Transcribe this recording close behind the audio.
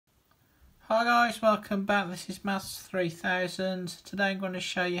Hi guys, welcome back. This is Maths 3000. Today I'm going to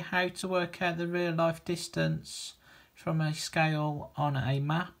show you how to work out the real life distance from a scale on a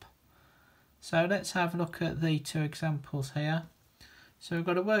map. So let's have a look at the two examples here. So we've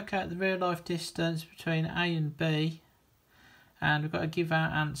got to work out the real life distance between A and B, and we've got to give our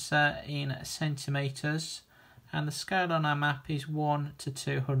answer in centimetres, and the scale on our map is 1 to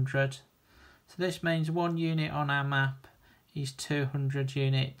 200. So this means 1 unit on our map is 200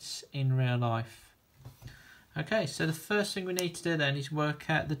 units in real life. Okay, so the first thing we need to do then is work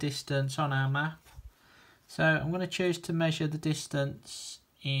out the distance on our map. So I'm going to choose to measure the distance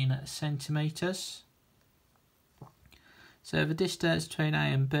in centimetres. So the distance between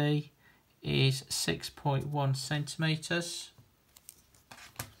A and B is 6.1 centimetres.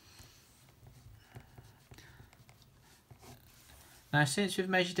 Now, since we've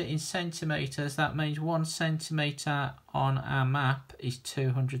measured it in centimetres, that means 1 centimetre on our map is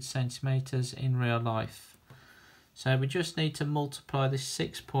 200 centimetres in real life. So we just need to multiply this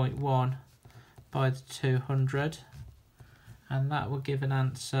 6.1 by the 200, and that will give an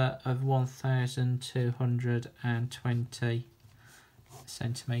answer of 1,220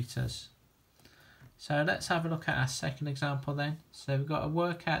 centimetres. So let's have a look at our second example then. So we've got to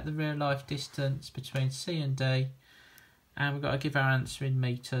work out the real life distance between C and D, and we've got to give our answer in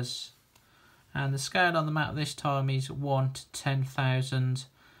metres. And the scale on the map this time is 1 to 10,000.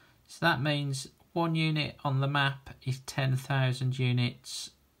 So that means 1 unit on the map is 10,000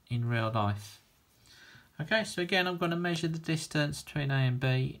 units in real life. Okay, so again I'm going to measure the distance between A and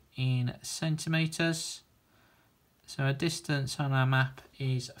B in centimetres. So our distance on our map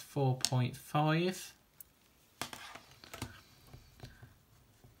is 4.5.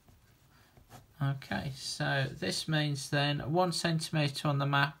 Okay, so this means then 1 centimetre on the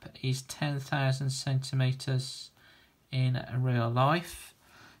map is 10,000 centimetres in real life.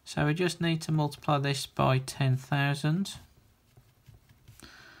 So we just need to multiply this by 10,000.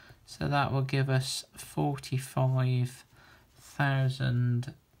 So that will give us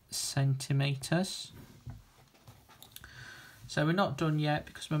 45,000 centimetres. So we're not done yet,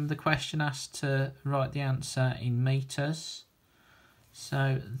 because remember the question asked to write the answer in metres.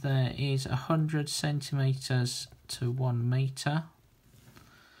 So there is 100 centimetres to 1 metre.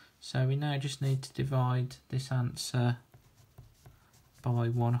 So we now just need to divide this answer by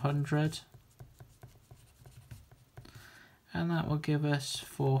 100. And that will give us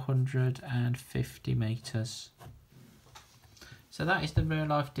 450 metres. So that is the real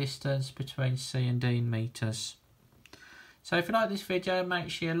life distance between C and D in metres. So if you like this video, make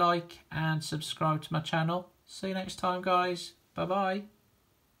sure you like and subscribe to my channel. See you next time guys. Bye bye.